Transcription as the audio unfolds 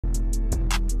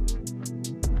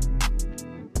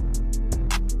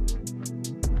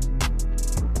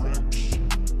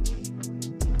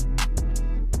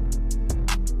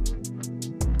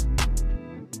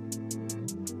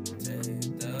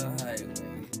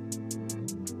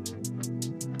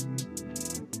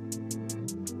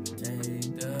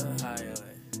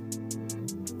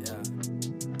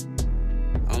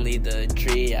Only the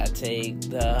tree, I take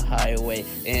the highway.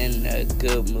 In a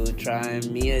good mood,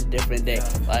 trying me a different day.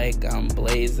 Like I'm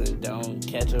blazing, don't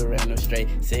catch a random stray.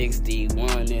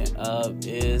 61 and up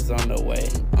is on the way.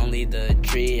 Only the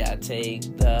tree, I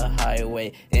take the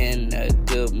highway. In a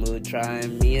good mood,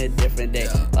 trying me a different day.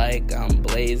 Like I'm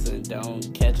blazing,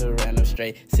 don't catch a random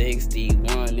stray.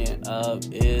 61 and up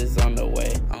is on the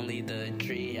way. Only the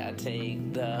tree, I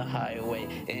take the highway.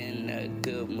 In a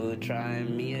good mood,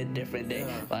 trying me a different day.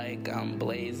 Like I'm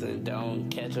blazing, don't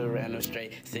catch a random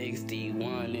stray.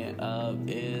 61 and up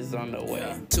is on the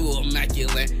way. Too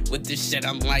immaculate with this shit,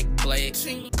 I'm like Blade.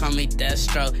 Call me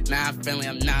Deathstroke, now I'm feeling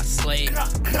I'm not slave.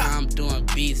 Now I'm doing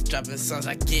beats, dropping songs,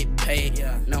 I get paid.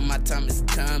 Know my time is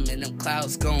coming, them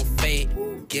clouds gon' fade.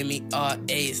 Give me all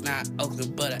A's, not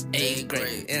Oakland, but an A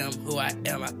grade. Am who I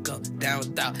am, I go down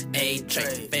without a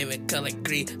trait. Favorite color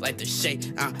green, like the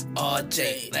shade, I'm all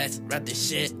J. Let's wrap this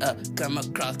shit up, come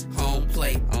across home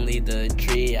plate. Only the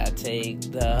tree, I take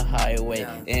the highway.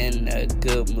 In a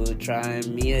good mood,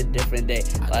 trying me a different day.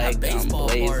 Like I'm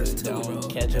blazing, don't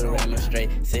catch a random stray.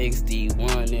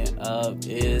 61 and up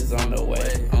is on the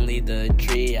way. Only the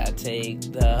tree, I take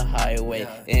the highway.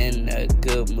 In a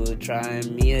good mood,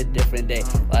 trying me a different day.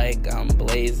 Like I'm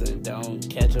blazing, don't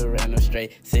catch a random stray.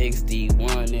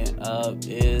 61 and up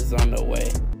is on the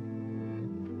way.